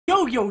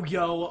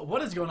Yo,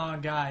 what is going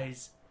on,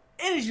 guys?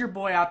 It is your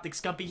boy Optic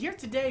Scumpy here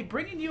today,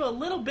 bringing you a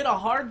little bit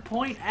of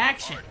hardpoint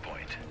action.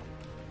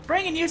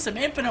 Bringing you some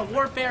Infinite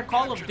Warfare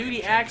Call of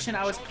Duty action.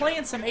 I was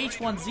playing some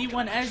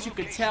H1Z1, as you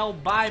could tell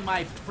by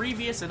my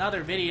previous and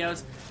other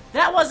videos.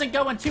 That wasn't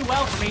going too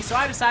well for me, so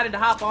I decided to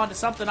hop on to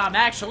something I'm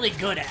actually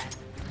good at.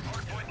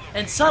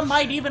 And some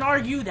might even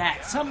argue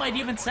that. Some might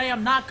even say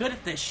I'm not good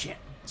at this shit.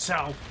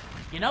 So,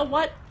 you know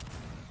what?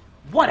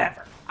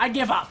 Whatever. I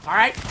give up,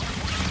 alright?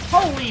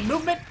 Holy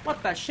movement!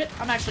 What the shit?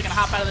 I'm actually gonna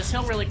hop out of this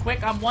hill really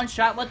quick. I'm one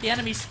shot. Let the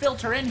enemies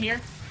filter in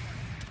here.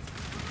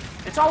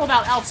 It's all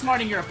about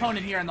outsmarting your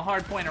opponent here in the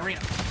hardpoint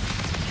arena.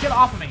 Get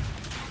off of me.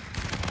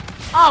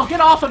 Oh, get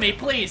off of me,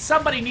 please.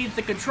 Somebody needs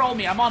to control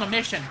me. I'm on a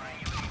mission.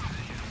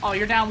 Oh,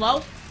 you're down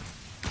low?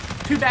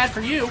 Too bad for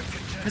you,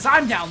 because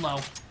I'm down low.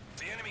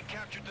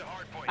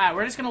 Alright,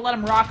 we're just gonna let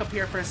him rock up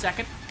here for a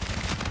second.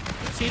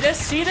 See this?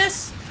 See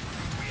this?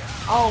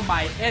 Oh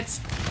my,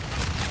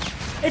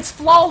 it's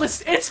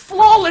flawless. It's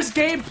flawless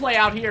gameplay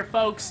out here,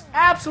 folks.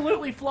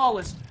 Absolutely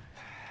flawless.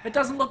 It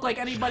doesn't look like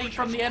anybody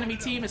from the enemy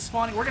team is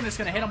spawning. We're just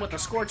gonna hit him with a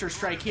Scorcher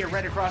Strike here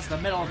right across the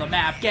middle of the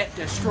map. Get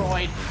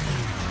destroyed.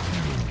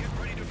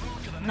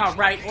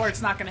 Alright, or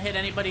it's not gonna hit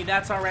anybody.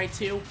 That's alright,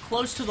 too.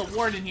 Close to the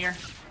warden here.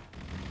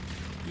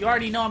 You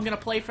already know I'm gonna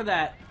play for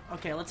that.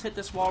 Okay, let's hit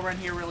this wall run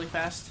here really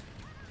fast.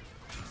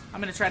 I'm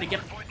gonna try to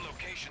get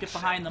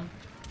behind them.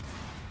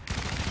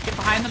 Get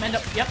behind them, end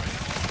up, yep,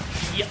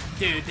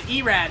 dude, the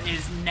ERAD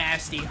is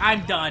nasty.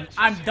 I'm done.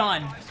 I'm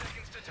done.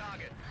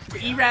 The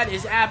ERAD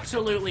is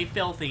absolutely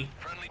filthy.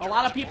 A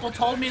lot of people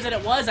told me that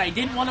it was. I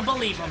didn't want to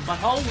believe them, but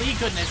holy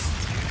goodness.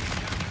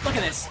 Look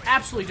at this.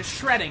 Absolutely just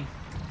shredding.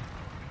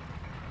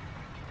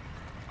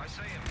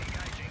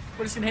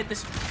 We're just gonna hit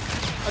this.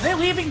 Are they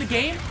leaving the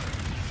game?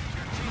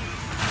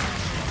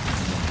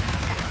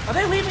 Are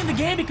they leaving the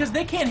game because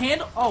they can't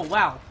handle? Oh,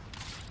 wow.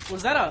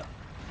 Was that a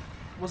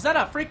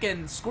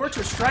freaking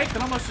Scorcher Strike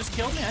that almost just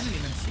killed me? I didn't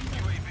even see that.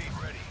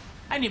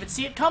 I didn't even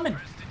see it coming.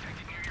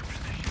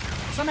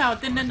 Somehow it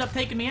didn't end up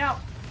taking me out.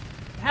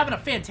 Having a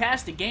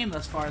fantastic game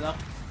thus far, though.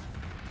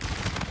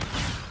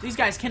 These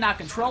guys cannot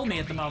control me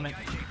at the moment.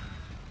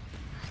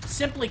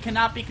 Simply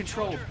cannot be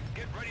controlled.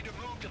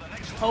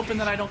 Hoping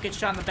that I don't get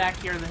shot in the back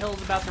here. The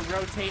hill's about to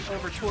rotate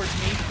over towards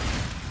me.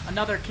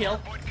 Another kill.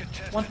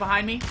 One's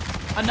behind me.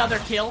 Another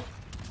kill.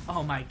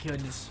 Oh my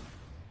goodness.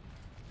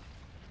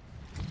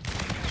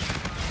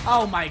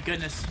 Oh my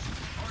goodness.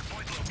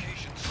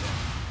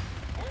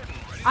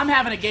 I'm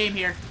having a game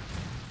here.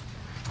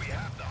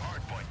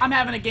 I'm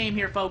having a game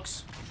here,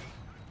 folks.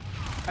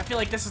 I feel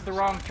like this is the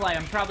wrong play.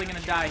 I'm probably gonna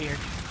die here.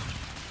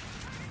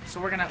 So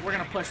we're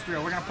gonna push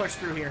through. We're gonna push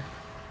through here.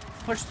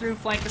 Push through,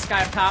 flank this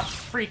guy up top.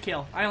 Free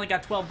kill. I only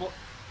got 12 bullets.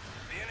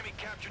 The enemy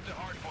captured the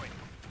hard point.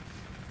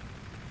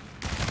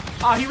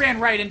 Oh, he ran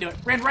right into it.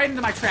 Ran right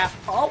into my trap.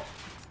 Oh.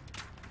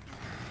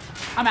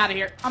 I'm out of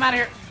here. I'm out of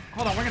here.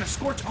 Hold on, we're gonna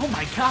scorch. Oh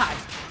my god.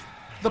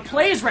 The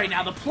plays right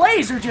now, the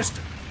plays are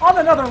just on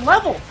another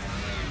level.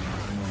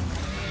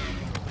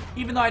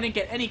 Even though I didn't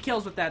get any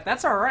kills with that,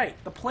 that's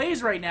alright. The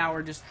plays right now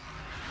are just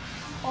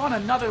on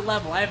another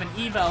level. I have an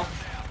Evo.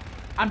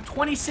 I'm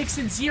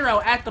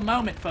 26-0 at the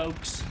moment,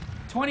 folks.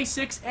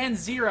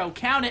 26-0.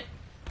 Count it.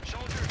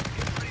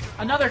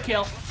 Another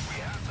kill.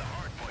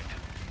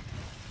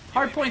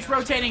 Hardpoint's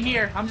rotating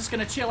here. I'm just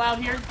gonna chill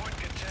out here.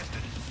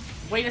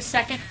 Wait a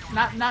second.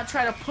 Not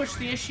try to push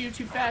the issue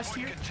too fast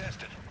here.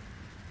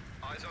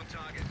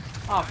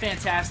 Oh,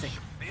 fantastic.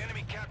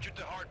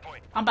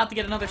 I'm about to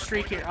get another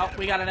streak here. Oh,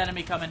 we got an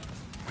enemy coming.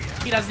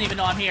 He doesn't even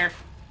know I'm here.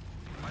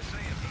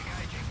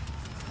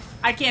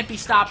 I can't be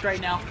stopped right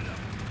now.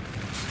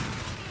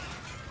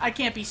 I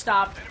can't be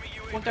stopped.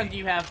 What gun do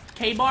you have?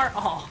 K-bar?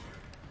 Oh.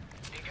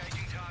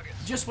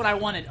 Just what I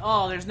wanted.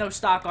 Oh, there's no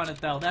stock on it,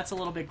 though. That's a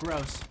little bit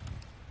gross.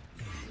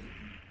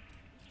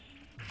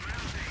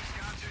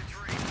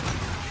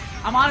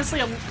 I'm honestly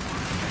a...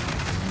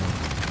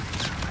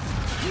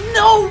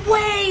 No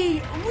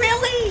way!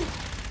 Really?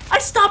 I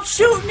stopped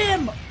shooting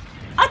him!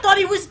 I thought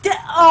he was dead.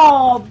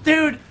 Oh,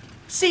 dude.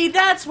 See,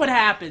 that's what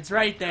happens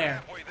right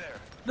there.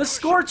 The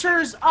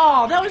Scorchers.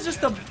 Oh, that was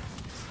just a...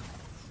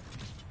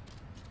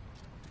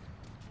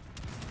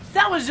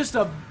 That was just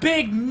a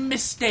big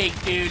mistake,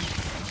 dude.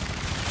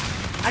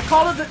 I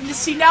called it the...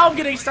 See, now I'm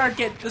gonna start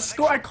getting the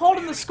score. I called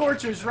him the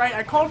Scorchers, right?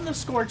 I called him the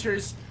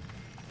Scorchers.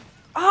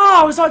 Oh,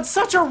 I was on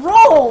such a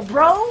roll,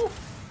 bro.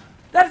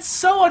 That's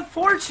so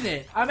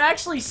unfortunate. I'm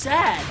actually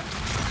sad.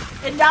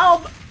 And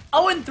now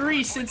I'm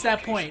 0-3 since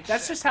that point.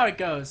 That's just how it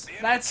goes.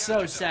 That's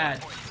so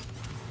sad.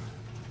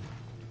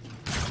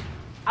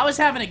 I was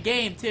having a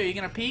game, too. You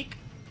gonna peek?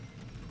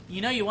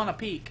 You know you want to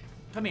peek.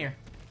 Come here.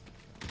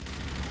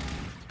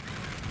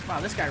 Wow,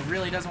 this guy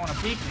really doesn't want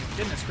to peek me.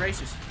 Goodness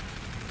gracious.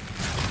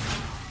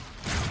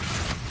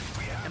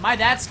 Am I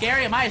that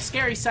scary? Am I a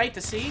scary sight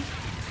to see?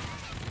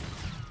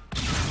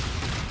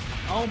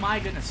 Oh my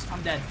goodness.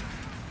 I'm dead.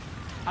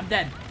 I'm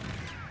dead.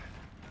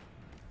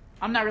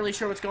 I'm not really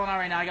sure what's going on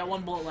right now. I got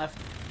one bullet left.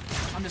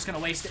 I'm just gonna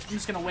waste it. I'm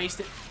just gonna waste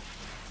it.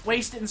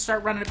 Waste it and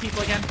start running at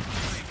people again.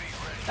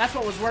 That's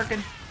what was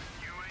working.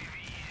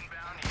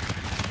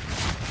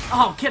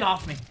 Oh, get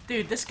off me.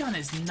 Dude, this gun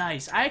is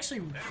nice.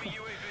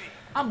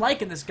 I'm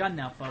liking this gun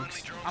now,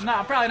 folks. I'm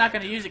probably not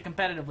going to use it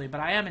competitively, but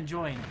I am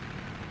enjoying it.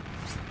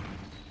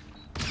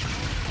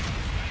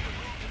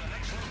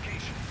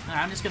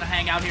 Alright, I'm just going to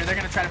hang out here. They're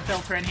going to try to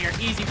filter in here.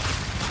 Easy.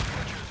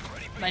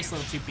 Nice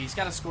little two-piece.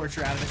 Got a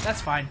scorcher out of it.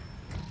 That's fine.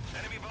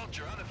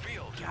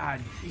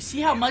 God, you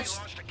see how much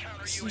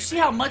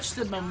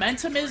the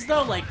momentum is,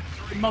 though? Like,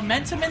 the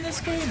momentum in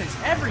this game is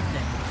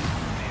everything.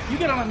 You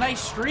get on a nice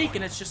streak,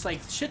 and it's just like,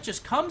 shit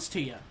just comes to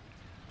you.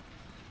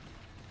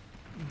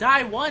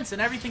 Die once,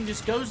 and everything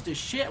just goes to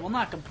shit. Well,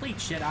 not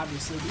complete shit,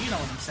 obviously, but you know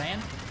what I'm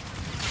saying.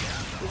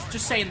 It's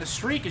just saying the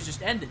streak is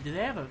just ended. Do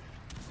they have a...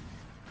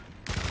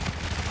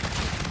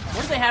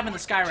 What do they have in the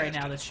sky right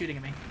now that's shooting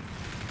at me?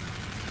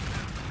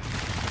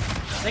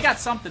 They got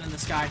something in the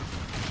sky.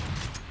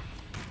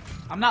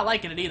 I'm not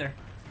liking it either.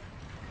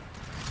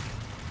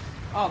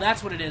 Oh,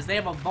 that's what it is. They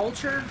have a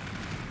vulture.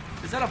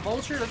 Is that a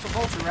vulture? That's a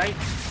vulture, right?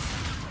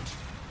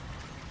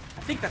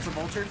 I think that's a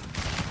vulture.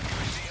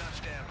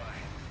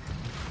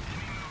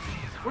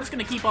 We're just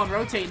going to keep on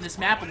rotating this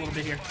map a little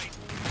bit here.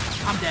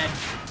 I'm dead.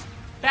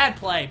 Bad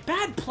play.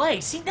 Bad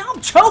play. See, now I'm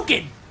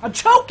choking. I'm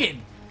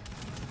choking.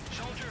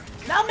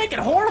 Now I'm making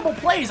horrible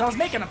plays. I was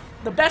making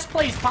the best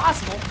plays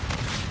possible.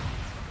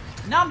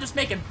 Now I'm just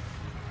making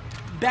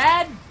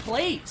bad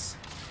plays.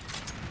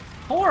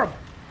 Horrible.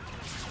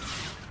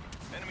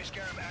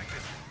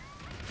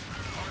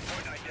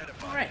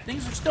 Alright,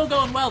 things are still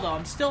going well, though.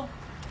 I'm still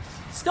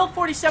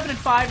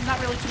 47-5.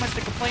 Not really too much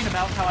to complain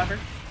about, however.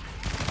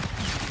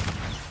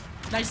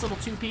 Nice little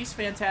two-piece.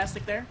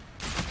 Fantastic there.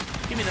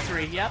 Give me the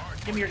 3. Yep.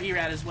 Give me your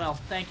ERAD as well.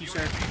 Thank you,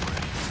 sir.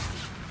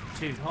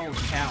 Dude, holy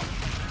cow.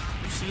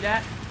 You see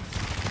that?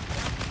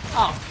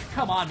 Oh,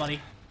 come on,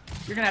 buddy.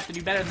 You're going to have to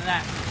do better than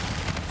that.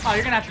 Oh,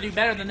 you're going to have to do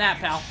better than that,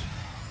 pal.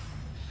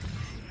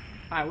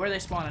 Alright, where are they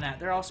spawning at?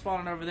 They're all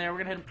spawning over there.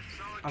 We're going to hit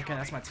them. Okay,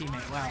 that's my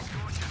teammate. Wow.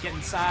 Get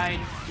inside.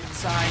 Get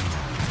inside.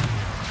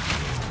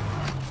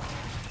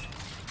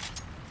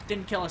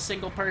 Didn't kill a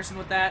single person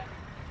with that.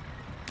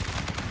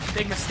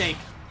 Big mistake.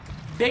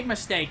 Big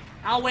mistake.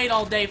 I'll wait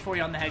all day for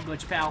you on the head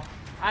glitch, pal.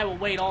 I will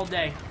wait all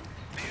day.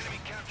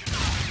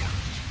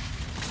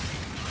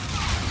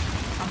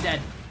 I'm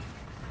dead.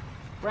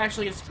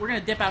 We're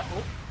gonna dip out.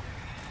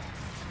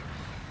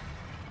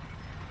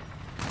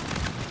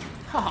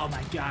 Oh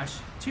my gosh.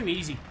 Too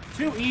easy.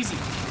 Too easy.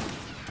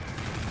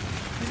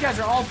 These guys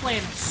are all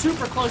playing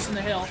super close in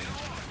the hill.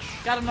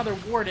 Got another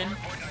warden.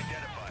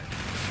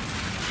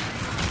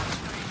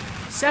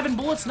 7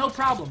 bullets, no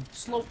problem.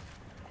 Slow.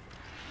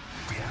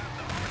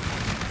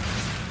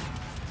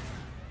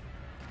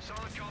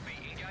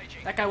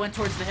 That guy went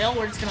towards the hill.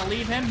 We're just going to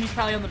leave him. He's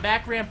probably on the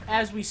back ramp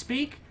as we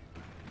speak.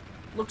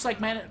 Looks like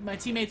my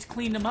teammates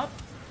cleaned him up.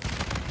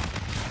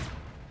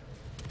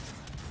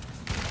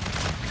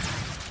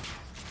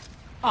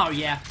 Oh,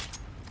 yeah.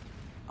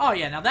 Oh,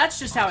 yeah. Now, that's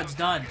just how it's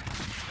done.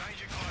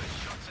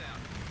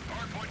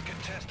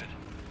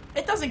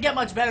 It doesn't get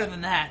much better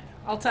than that.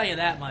 I'll tell you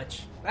that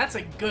much. That's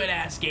a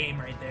good-ass game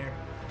right there.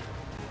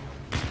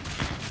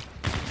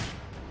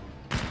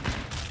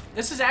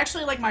 This is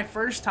actually like my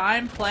first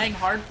time playing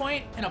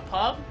Hardpoint in a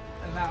pub,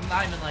 and I'm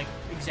not even like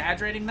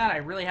exaggerating that. I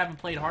really haven't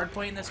played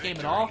Hardpoint in this game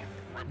at all.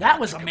 That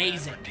was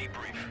amazing.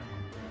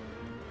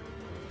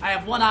 I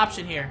have one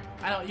option here.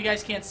 I don't. You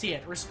guys can't see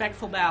it.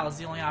 Respectful bow is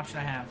the only option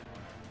I have.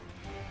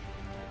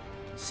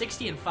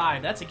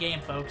 60-5. That's a game,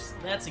 folks.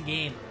 That's a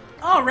game.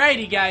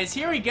 Alrighty, guys.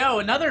 Here we go.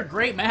 Another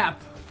great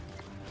map.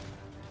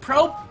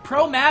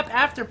 Pro map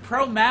after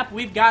pro map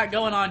we've got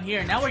going on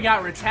here. Now we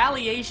got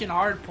Retaliation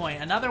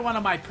Hardpoint. Another one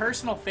of my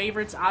personal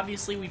favorites.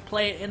 Obviously, we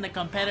play it in the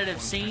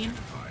competitive scene.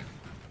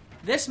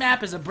 This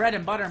map is a bread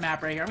and butter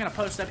map right here. I'm going to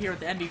post up here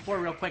with the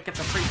NB4 real quick. Get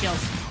some free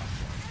kills.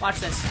 Watch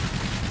this.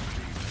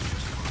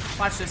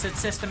 Watch this. It's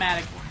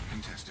systematic.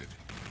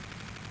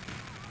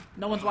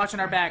 No one's watching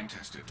our back.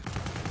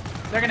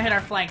 They're going to hit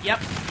our flank.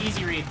 Yep.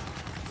 Easy read.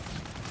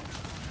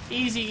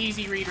 Easy,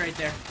 easy read right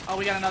there. Oh,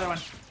 we got another one.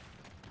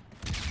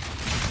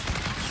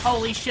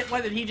 Holy shit,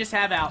 what did he just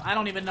have out? I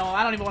don't even know.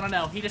 I don't even want to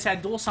know. He just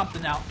had dual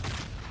something out.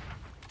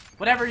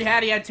 Whatever he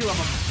had 2 of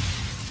them.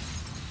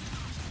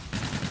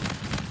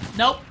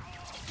 Nope.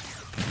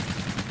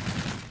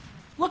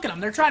 Look at them.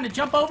 They're trying to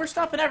jump over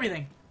stuff and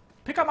everything.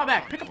 Pick up my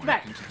back. Pick up the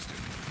back.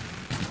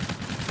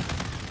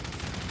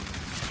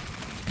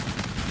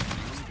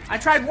 I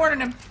tried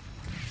warning him.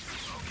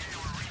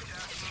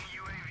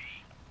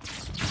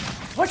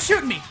 What's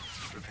shooting me?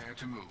 Prepare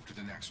to move to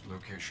the next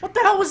location. What the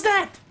hell was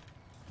that?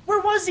 Where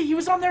was he? He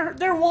was on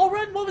their wall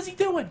run? What was he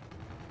doing?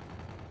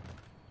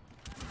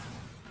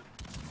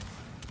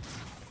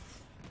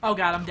 Oh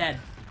god, I'm dead.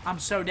 I'm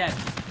so dead.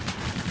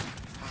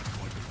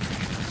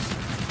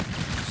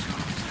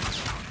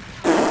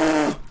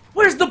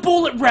 Where's the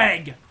bullet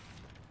reg?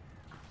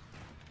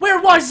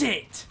 Where was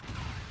it?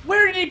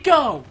 Where did it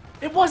go?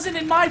 It wasn't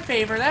in my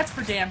favor, that's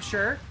for damn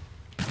sure.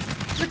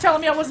 You're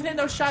telling me I wasn't in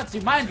those shots?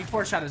 Dude, my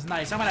NB4 shot is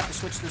nice. I'm gonna have to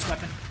switch this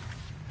weapon.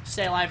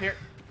 Stay alive here.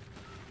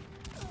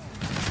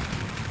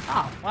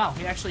 Oh, wow,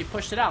 he actually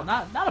pushed it out.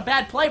 Not a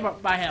bad play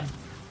by him.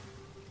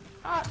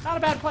 Not a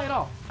bad play at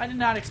all. I did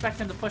not expect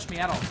him to push me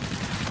at all.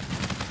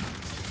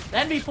 The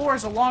NV4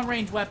 is a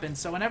long-range weapon,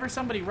 so whenever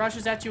somebody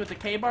rushes at you with a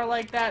K-bar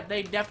like that,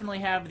 they definitely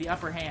have the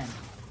upper hand.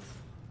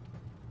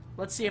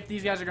 Let's see if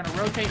these guys are gonna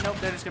rotate. Nope,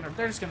 they're just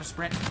gonna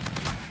sprint.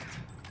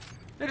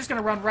 They're just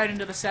gonna run right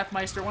into the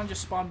Sethmeister. One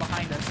just spawned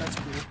behind us. That's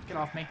cool. Get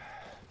off me.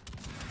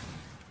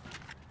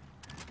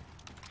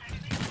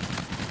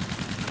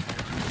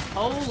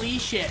 Holy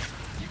shit.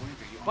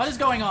 What is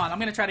going on? I'm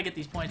gonna try to get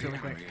these points really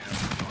quick.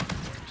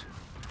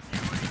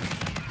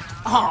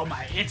 Oh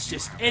my, it's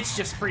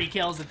just free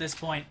kills at this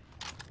point.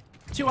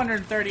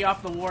 230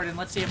 off the Warden.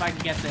 Let's see if I can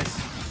get this.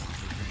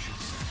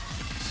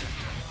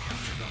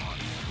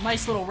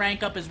 Nice little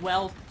rank up as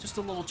well. Just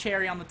a little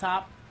cherry on the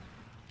top.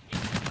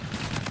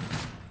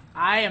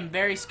 I am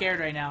very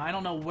scared right now. I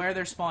don't know where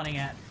they're spawning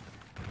at.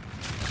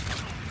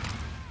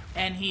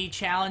 And he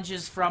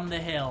challenges from the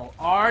hill.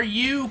 Are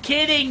you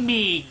kidding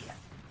me?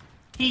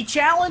 He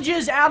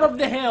challenges out of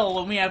the hill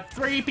when we have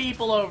 3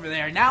 people over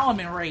there. Now I'm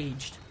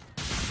enraged.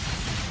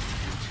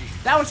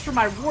 That was for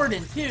my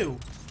Warden, too.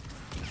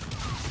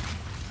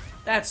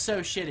 That's so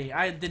shitty.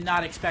 I did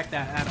not expect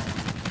that at all.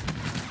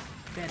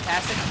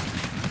 Fantastic.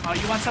 Oh,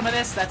 you want some of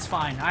this? That's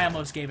fine. I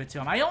almost gave it to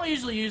him. I don't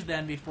usually use the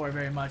NV4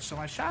 very much, so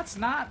my shot's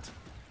not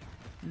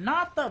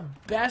the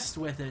best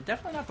with it.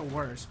 Definitely not the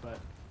worst, but...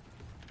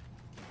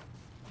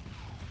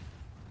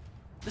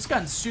 This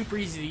gun's super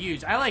easy to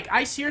use.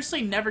 I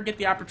seriously never get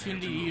the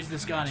opportunity to use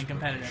this gun in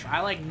competitive.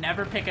 I,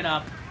 never pick it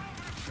up.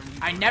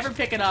 I never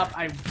pick it up.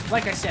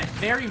 Like I said,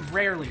 very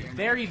rarely,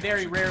 very,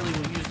 very rarely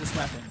will use this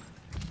weapon.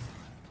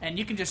 And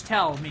you can just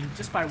tell, I mean,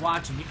 just by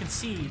watching, you can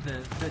see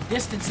the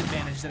distance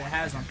advantage that it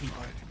has on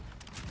people.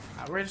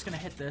 We're just gonna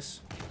hit this.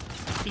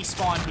 He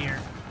spawned here.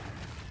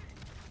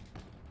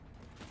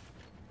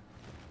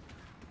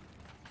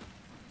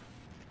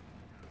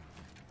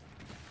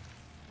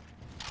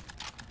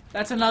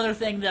 That's another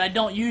thing that I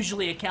don't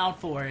usually account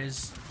for,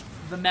 is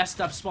the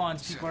messed up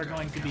spawns people are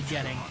going to be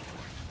getting.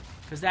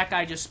 Because that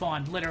guy just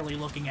spawned, literally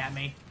looking at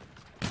me.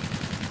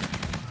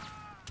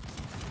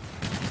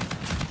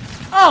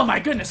 Oh my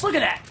goodness, look at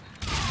that!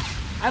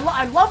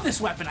 I love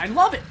this weapon, I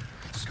love it!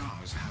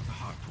 Scars have the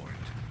hard point.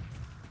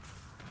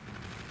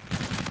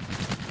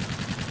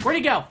 Where'd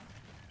he go?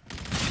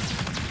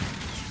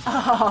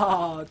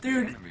 Oh,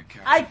 dude,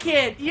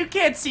 you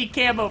can't see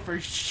camo for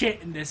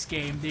shit in this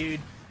game,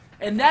 dude.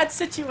 In that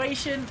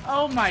situation,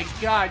 oh my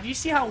god, you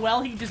see how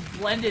well he just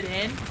blended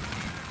in?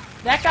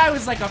 That guy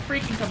was like a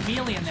freaking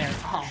chameleon there.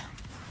 Oh.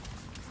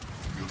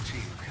 Your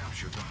team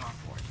captured the hard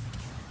point.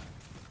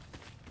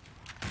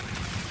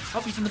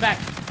 Oh, he's in the back.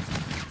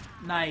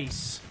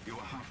 Nice. You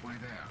are halfway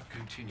there.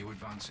 Continue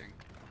advancing.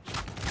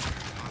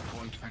 Hard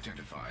point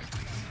identified.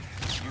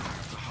 You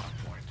have the hard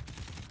point.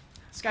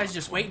 This guy's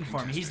just waiting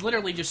for me. He's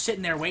literally just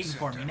sitting there waiting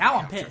for me. Now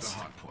I'm pissed.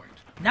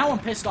 Now I'm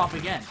pissed off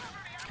again.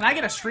 Can I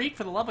get a streak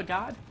for the love of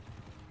God?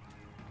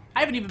 I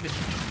haven't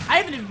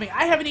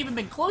even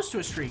been close to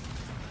a streak.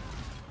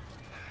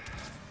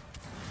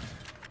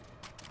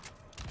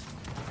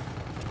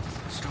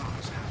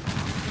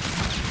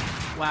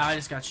 Wow, I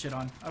just got shit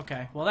on.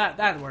 Okay, well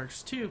that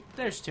works.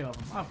 There's 2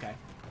 of them. Okay,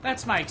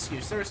 that's my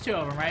excuse. There was 2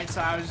 of them, right? So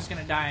I was just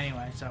gonna die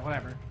anyway. So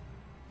whatever.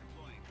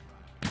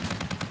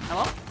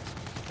 Hello?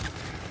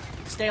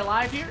 Stay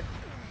alive here.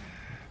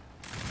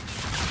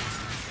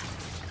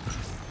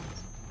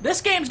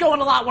 This game's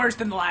going a lot worse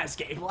than the last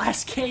game. The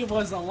last game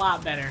was a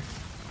lot better.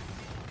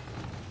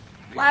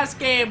 Last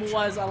game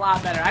was a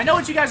lot better. I know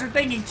what you guys are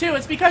thinking too.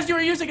 It's because you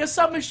were using a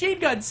submachine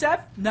gun,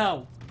 Seth.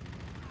 No.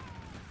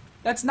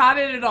 That's not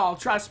it at all.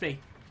 Trust me.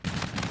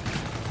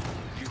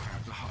 You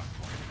have the hard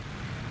point.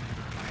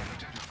 I have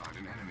identified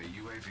an enemy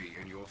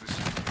UAV in your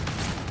vicinity.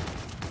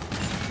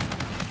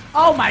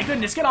 Oh my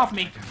goodness, get off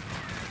me.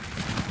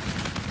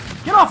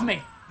 Get off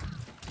me.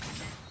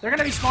 They're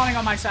gonna be spawning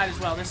on my side as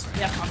well.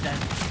 Yep, I'm dead.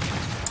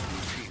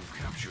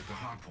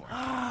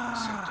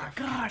 Ah,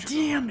 god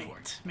damn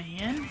it,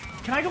 man.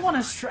 Can I go on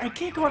a streak? I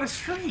can't go on a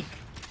streak.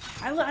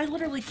 I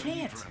literally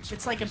can't.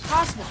 It's like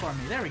impossible for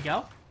me. There we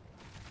go.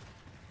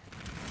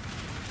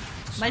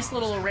 Nice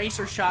little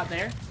eraser shot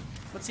there.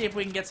 Let's see if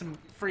we can get some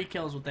free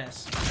kills with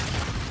this.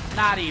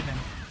 Not even.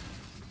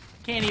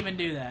 Can't even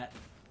do that.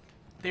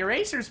 The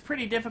eraser's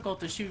pretty difficult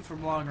to shoot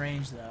from long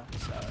range, though.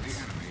 So the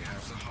enemy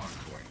has the hard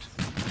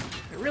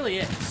point. It really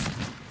is.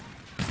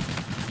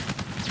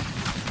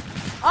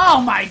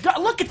 Oh my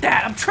god, look at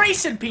that! I'm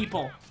tracing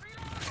people!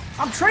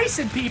 I'm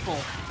tracing people!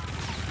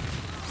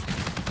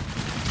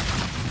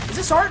 Is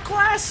this art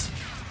class?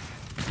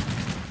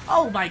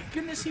 Oh my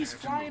goodness, he's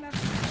flying up.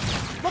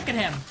 Look at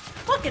him!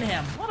 Look at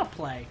him! What a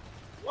play!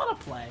 What a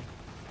play!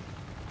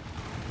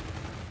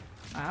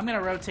 I'm gonna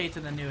rotate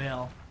to the new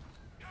hill.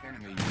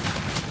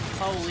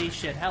 Holy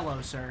shit, hello,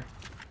 sir.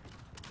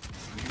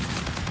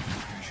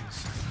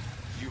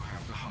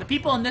 The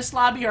people in this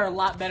lobby are a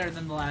lot better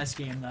than the last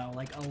game, though.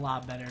 Like, a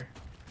lot better.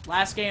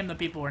 Last game, the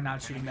people were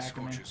not shooting back at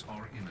me.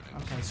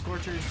 Okay,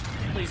 Scorchers,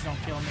 please don't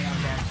kill me,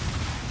 I'm dead.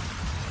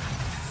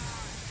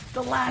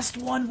 The last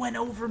one went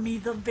over me,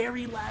 the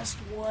very last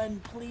one.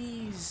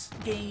 Please,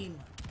 game.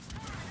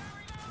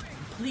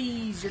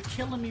 please. You're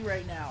killing me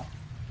right now.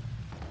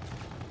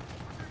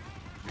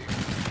 The enemy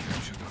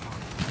captured the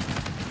hard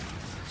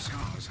point.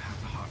 Scars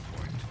have the hard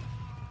point.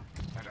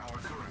 At our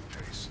current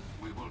pace,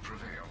 we will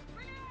prevail.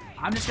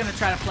 I'm just gonna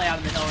try to play out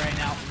of the hill right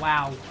now.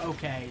 Wow,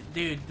 okay.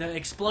 Dude, the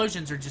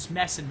explosions are just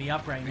messing me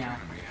up right The now.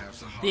 enemy has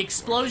the hard The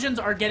explosions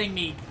are getting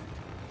me...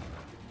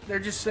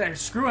 They're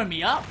screwing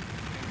me up.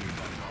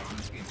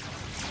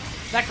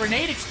 That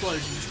grenade explosion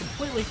just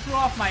completely threw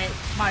off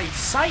my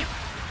sight.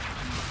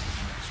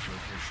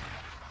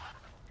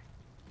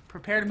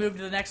 Prepare to move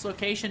to the next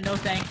location? No,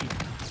 thank you.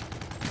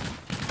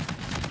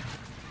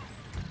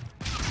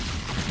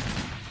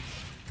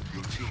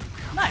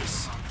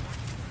 Nice.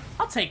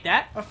 I'll take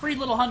that. A free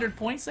little 100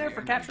 points there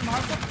for capturing the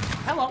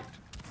hardpoint. Hello.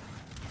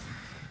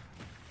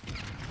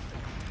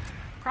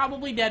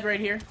 Probably dead right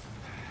here.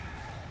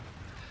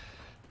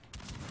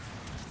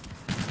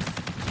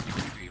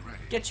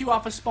 Get you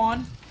off of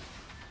spawn.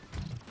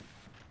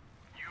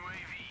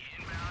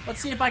 Let's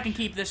see if I can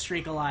keep this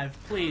streak alive,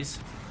 please.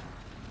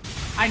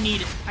 I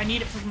need it. I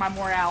need it for my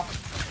morale.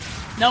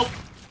 Nope.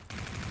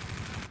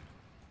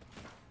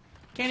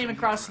 Can't even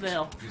cross the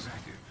hill.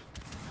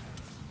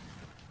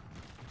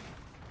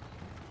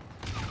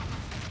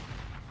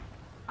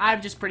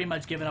 I've just pretty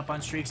much given up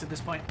on streaks at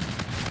this point.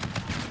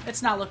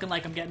 It's not looking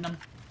like I'm getting them.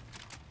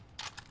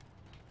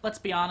 Let's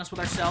be honest with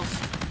ourselves.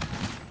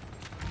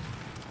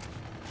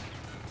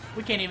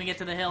 We can't even get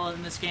to the hill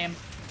in this game.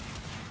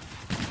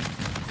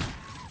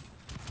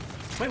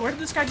 Wait, where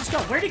did this guy just go?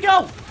 Where'd he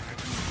go?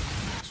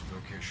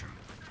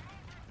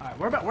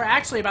 Alright, we're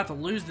actually about to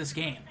lose this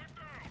game.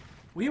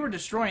 We were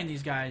destroying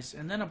these guys,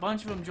 and then a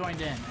bunch of them joined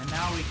in, and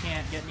now we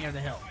can't get near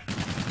the hill.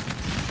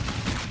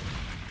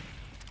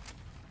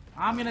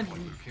 I'm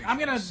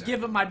gonna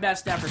give it my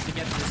best effort to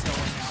get to this hill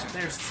right now.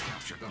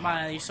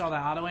 There's you saw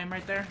that auto aim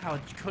right there? How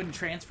it couldn't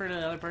transfer to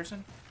the other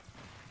person?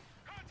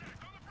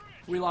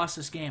 We lost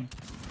this game.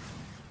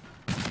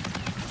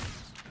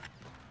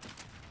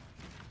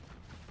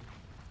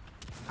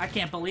 I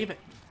can't believe it.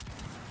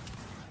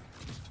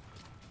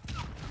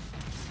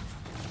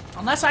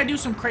 Unless I do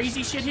some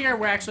crazy shit here,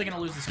 we're actually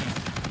gonna lose this game.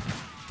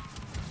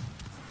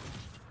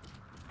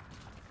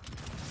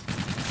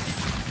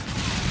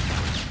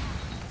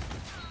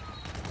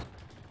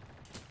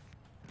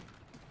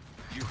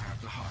 You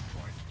have the hard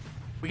point.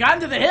 We got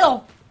into the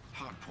hill.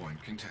 Hard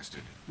point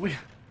contested. We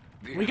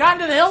got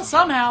into the hill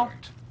somehow.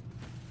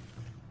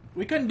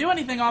 We couldn't do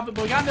anything off it,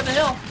 but we got into the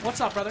hill.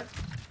 What's up, brother?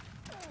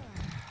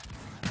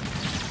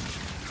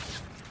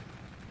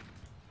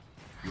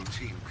 Your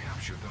team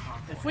captured the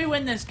hard point. If we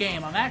win this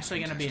game, I'm actually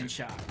going to be in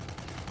shock.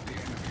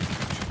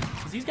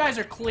 Because these guys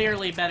are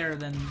clearly better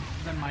than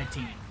my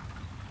team.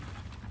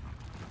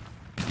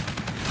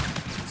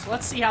 So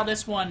let's see how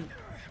this one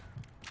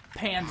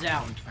pans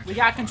out. We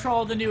got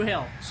control of the new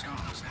hill.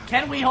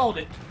 Can we hold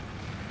it?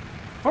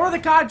 For the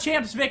COD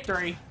Champs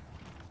victory.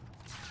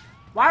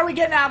 Why are we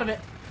getting out of it?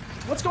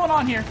 What's going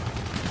on here?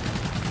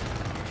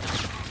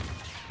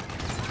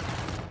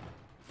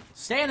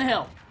 Stay in the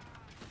hill.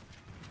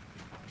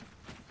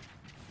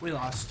 We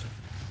lost.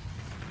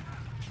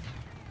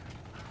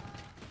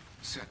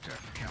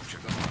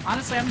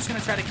 Honestly, I'm just going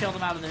to try to kill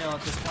them out of the hill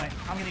at this point.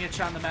 I'm going to get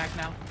shot in the back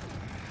now.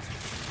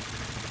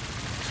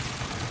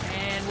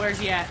 And where's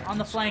he at? On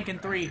the flank in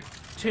 3,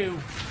 2,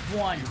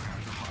 1.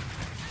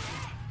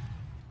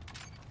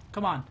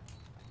 Come on.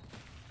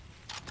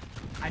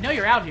 I know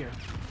you're out here.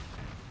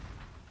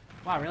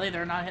 Wow, really?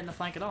 They're not hitting the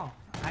flank at all.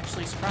 I'm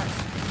actually surprised.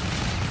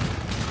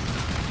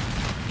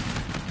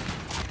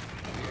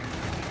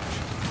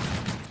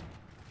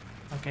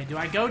 Okay, do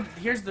I go...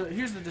 Here's the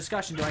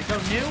discussion. Do I go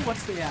new?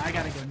 What's the... Yeah, I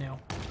gotta go new.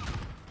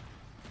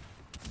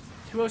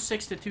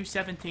 206 to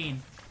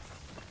 217.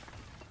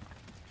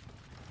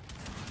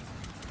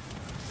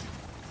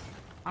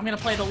 I'm gonna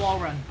play the wall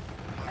run.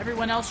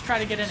 Everyone else try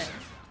to get in it.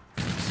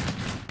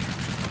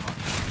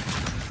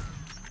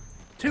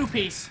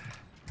 2-piece.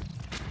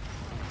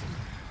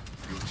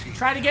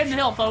 Try to get in the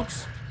hill,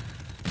 folks.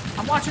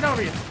 I'm watching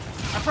over you.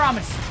 I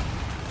promise.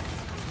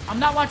 I'm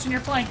not watching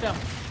your flank, though.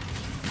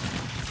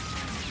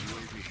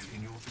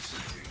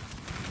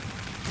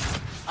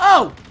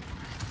 Oh!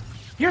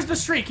 Here's the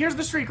streak. Here's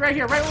the streak right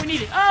here. Right where we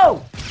need it.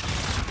 Oh!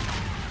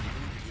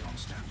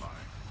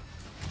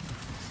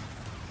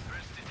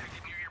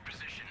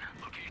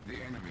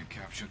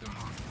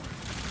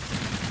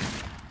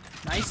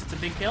 Nice. It's a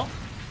big kill.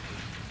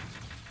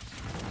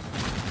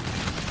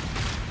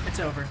 It's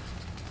over.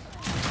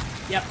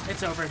 Yep,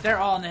 it's over. They're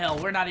all on the hill.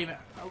 We're not even...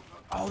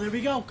 Oh, there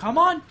we go. Come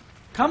on.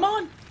 Come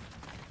on.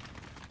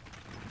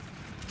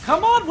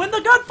 Come on. Win the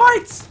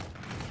gunfights.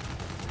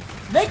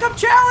 Make them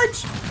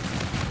challenge.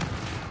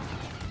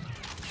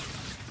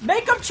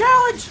 Make them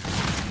challenge.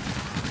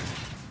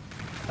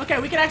 Okay,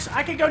 we can actually...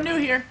 I can go new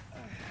here.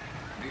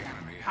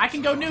 I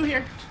can go new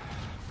here.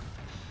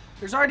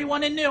 There's already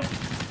one in new.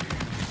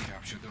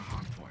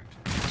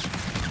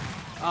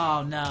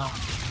 Oh, no.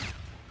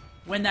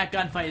 Win that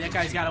gunfight. That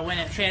guy's got to win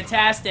it.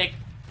 Fantastic.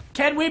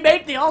 Can we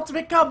make the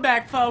ultimate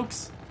comeback,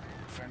 folks?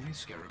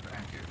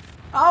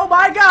 Oh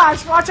my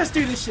gosh. Watch us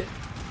do this shit.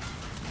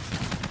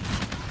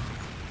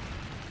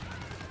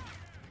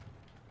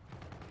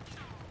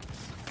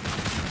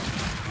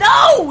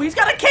 he's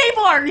got a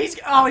K-bar! He's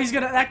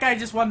gonna, that guy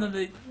just won the,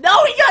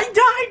 no, he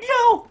died,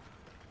 no!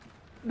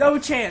 No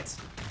chance.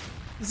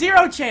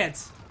 Zero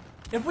chance.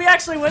 If we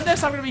actually win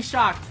this, I'm gonna be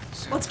shocked.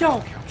 Let's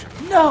go.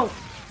 No!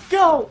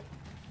 Go!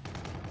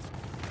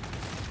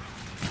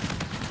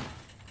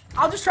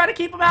 I'll just try to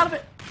keep him out of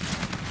it.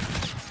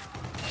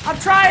 I'm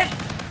trying!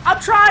 I'm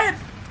trying!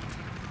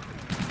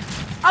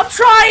 I'm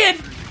trying!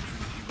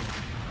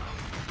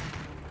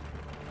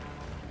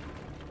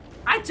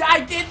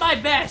 I did my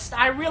best.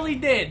 I really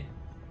did.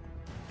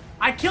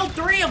 I killed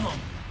 3 of them.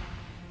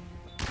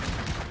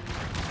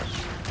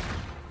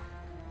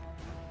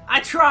 I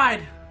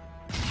tried.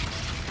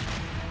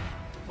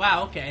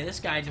 Wow, okay. This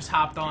guy just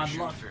hopped on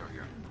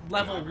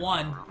level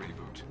 1.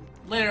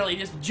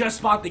 Literally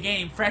just bought the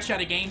game, fresh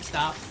out of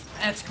GameStop.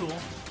 That's cool.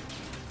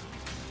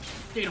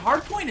 Dude,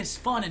 Hardpoint is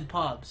fun in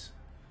pubs.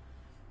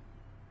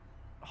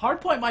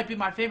 Hardpoint might be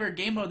my favorite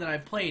game mode that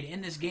I've played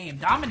in this game.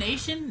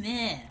 Domination?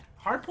 Nah.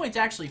 Hardpoint's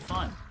actually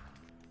fun.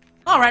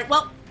 Alright,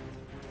 well,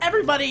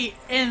 everybody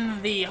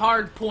in the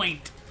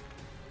Hardpoint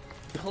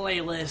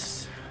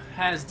playlist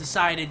has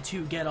decided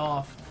to get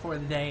off for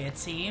the day, it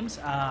seems.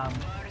 I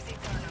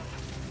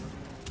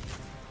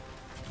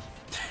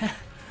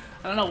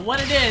don't know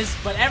what it is,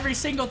 but every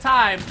single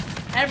time,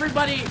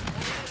 everybody...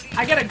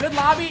 I get a good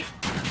lobby...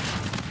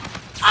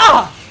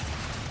 Ah!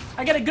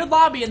 I get a good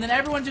lobby and then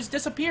everyone just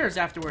disappears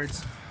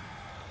afterwards.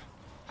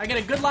 I get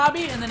a good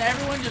lobby and then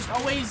everyone just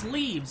always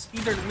leaves.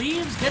 Either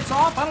leaves, gets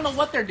off, I don't know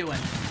what they're doing.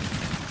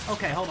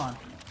 Okay, hold on.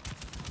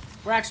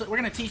 We're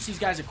gonna teach these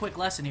guys a quick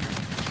lesson here.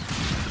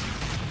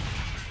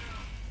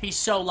 He's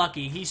so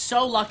lucky. He's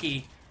so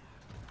lucky.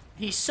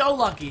 He's so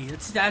lucky.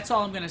 That's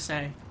all I'm gonna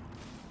say.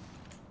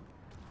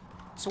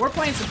 So we're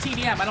playing some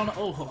TDM. I don't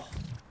know.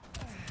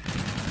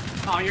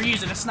 Oh, you're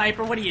using a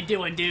sniper? What are you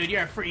doing, dude?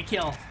 You're a free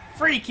kill.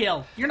 Free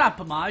kill. You're not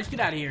Pomage. Get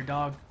out of here,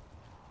 dog.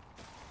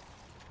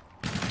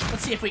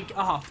 Let's see if we...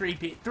 Oh, three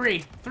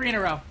in a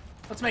row.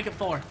 Let's make it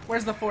 4.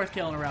 Where's the 4th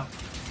kill in a row?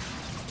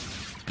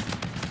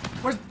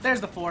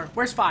 There's the 4.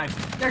 Where's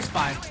 5? There's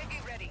 5.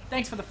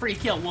 Thanks for the free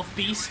kill, Wolf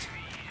Beast.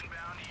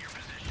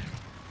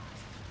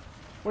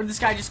 Where did this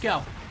guy just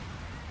go?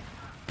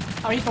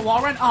 Oh, he hit the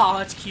wall run? Oh,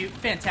 that's cute.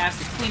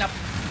 Fantastic. Clean up.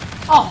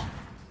 Oh!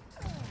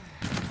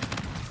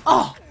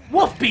 Oh!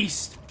 Wolf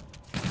Beast!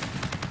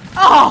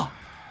 Oh!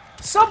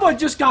 Someone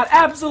just got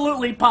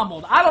absolutely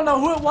pummeled. I don't know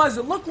who it was.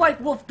 It looked like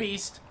Wolf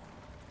Beast.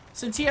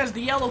 Since he has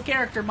the yellow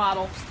character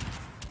model.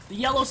 The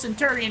yellow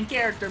Centurion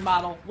character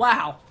model.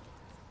 Wow.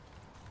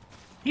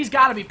 He's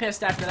got to be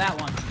pissed after that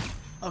one.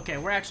 Okay,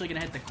 we're actually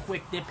going to hit the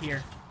quick dip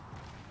here.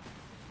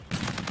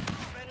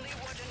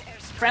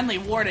 Friendly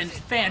Warden.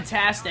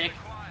 Fantastic.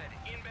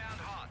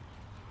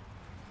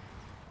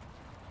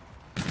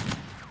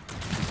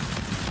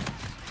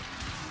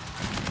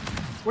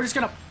 We're just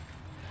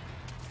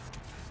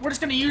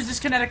gonna use this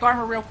kinetic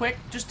armor real quick,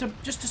 just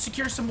to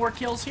secure some more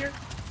kills here.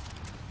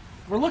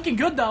 We're looking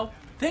good though.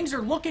 Things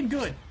are looking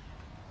good.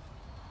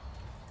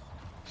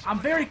 I'm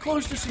very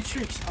close to some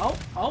streaks. Oh.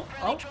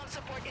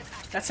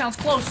 That sounds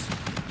close.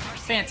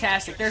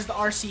 Fantastic. There's the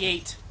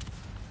RC-8.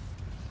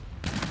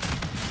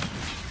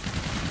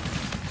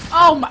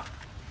 Oh my...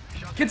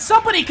 Can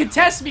somebody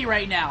contest me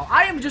right now?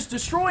 I am just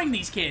destroying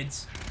these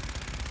kids.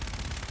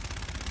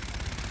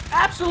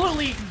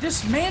 Absolutely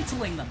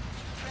dismantling them.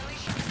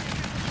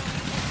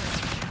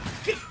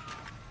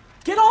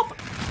 Get off!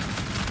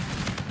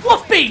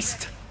 Wolf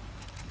Beast!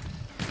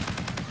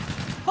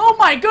 Oh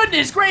my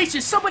goodness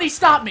gracious! Somebody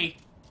stop me!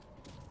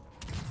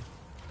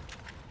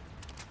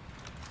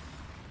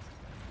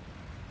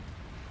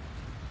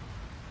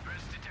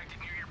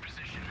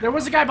 There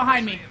was a guy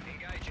behind me.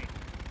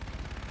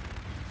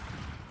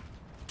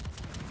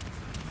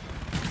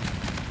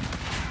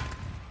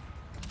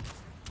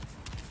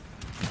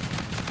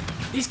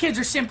 These kids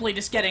are simply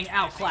just getting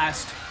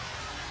outclassed.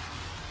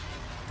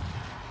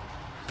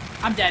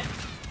 I'm dead.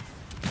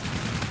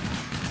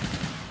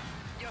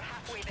 You're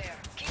halfway there.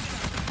 Keep it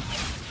up.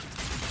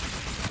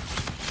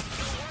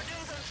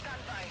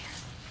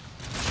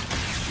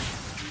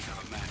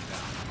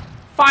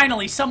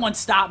 Finally, someone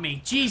stopped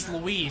me. Jeez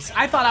Louise.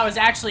 I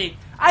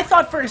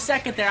thought for a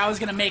second there I was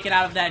gonna make it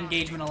out of that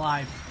engagement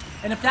alive.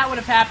 And if that would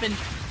have happened...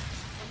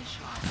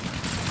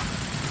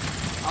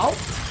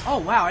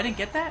 Oh wow, I didn't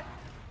get that?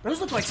 Those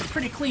look like some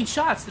pretty clean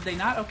shots, did they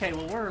not? Okay,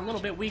 well, we're a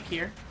little bit weak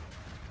here.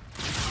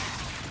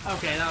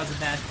 Okay, that was a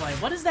bad play.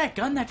 What is that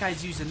gun that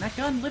guy's using? That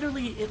gun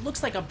literally, it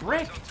looks like a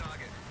brick.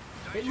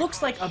 It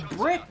looks like a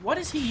brick. What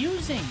is he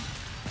using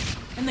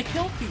in the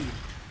kill feed?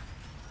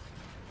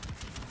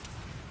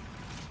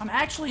 I'm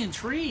actually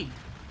intrigued.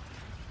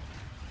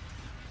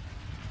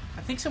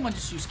 I think someone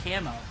just used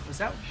camo.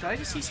 Did I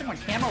just see someone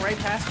camo right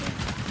past me?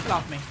 Get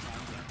off me.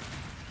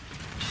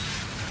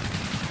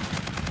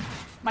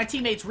 My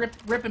teammates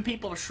ripping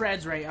people to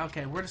shreds right.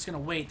 Okay, we're just gonna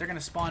wait. They're gonna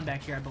spawn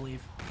back here, I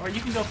believe. Or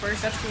you can go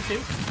first. That's cool too.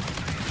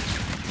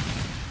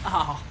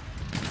 Oh.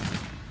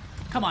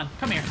 Come on,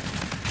 come here.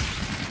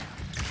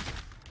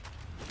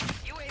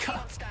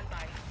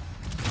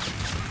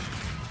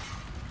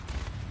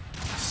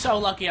 So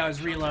lucky I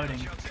was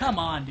reloading. Come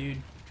on, dude.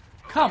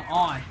 Come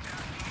on.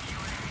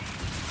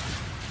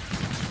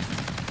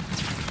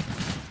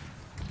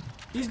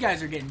 These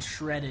guys are getting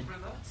shredded.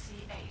 Remote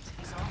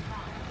C8 is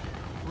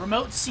offline.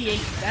 Remote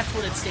C8, that's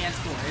what it stands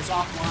for, is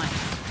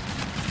offline.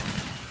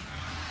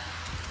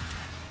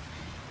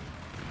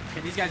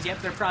 Okay, these guys, yep,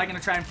 they're probably going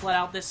to try and flood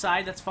out this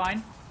side, that's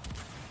fine.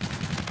 We're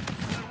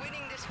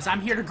winning this. Because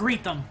I'm here to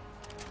greet them.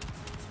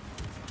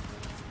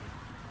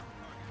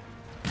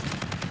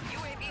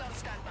 UAV on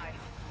standby.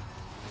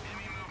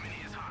 Enemy movement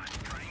is hot.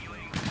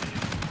 Triangulating.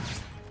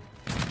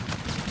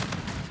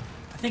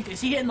 I think, is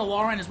he hitting the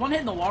wall run? Is one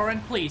hitting the wall run?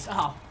 Please.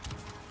 Oh.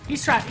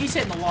 He's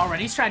hitting the wall run.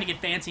 He's trying to get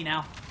fancy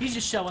now. He's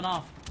just showing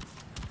off.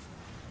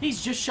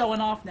 He's just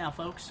showing off now,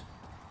 folks.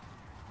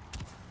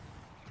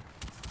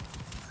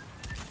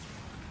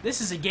 This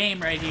is a game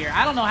right here.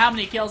 I don't know how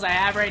many kills I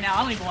have right now.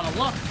 I don't even want to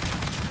look.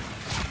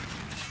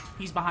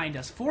 He's behind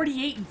us.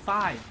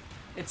 48-5.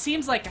 It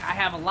seems like I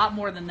have a lot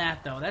more than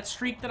that, though. That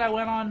streak that I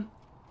went on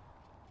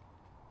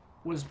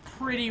was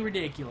pretty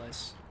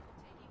ridiculous.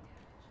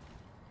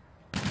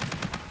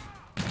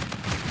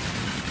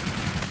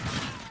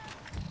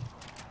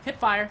 Hip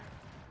fire.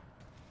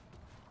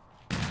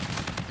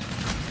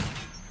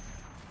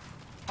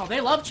 Oh,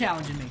 they love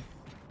challenging me.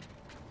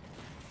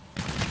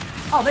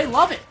 Oh, they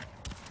love it.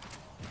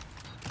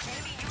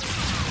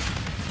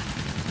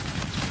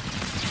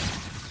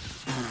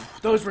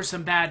 Those were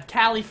some bad...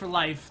 Cali for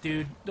life,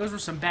 dude. Those were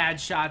some bad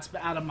shots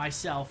out of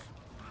myself.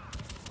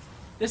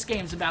 This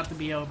game's about to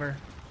be over.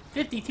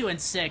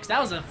 52-6.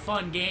 That was a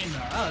fun game, though.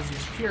 That was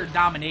just pure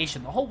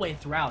domination the whole way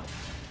throughout it.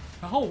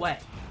 The whole way.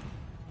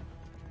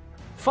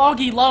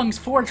 Foggy Lungs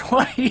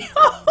 420.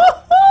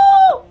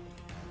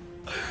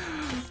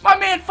 My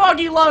man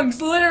Foggy Lungs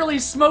literally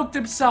smoked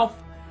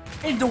himself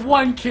into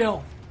 1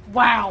 kill.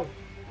 Wow.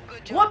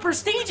 What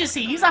prestige is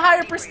he? He's a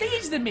higher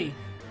prestige than me.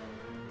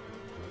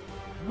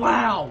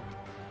 Wow.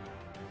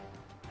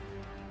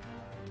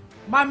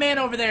 My man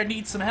over there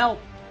needs some help.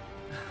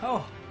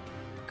 Oh,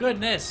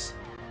 goodness.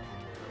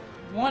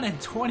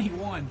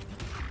 1-21.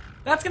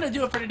 That's going to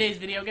do it for today's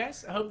video,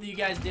 guys. I hope that you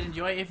guys did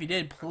enjoy it. If you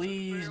did,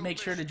 please make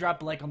sure to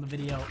drop a like on the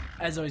video.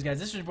 As always, guys,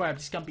 this was your boy,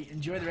 Scumpy.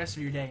 Enjoy the rest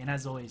of your day. And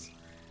as always,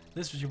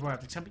 this was your boy,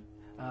 Scumpy.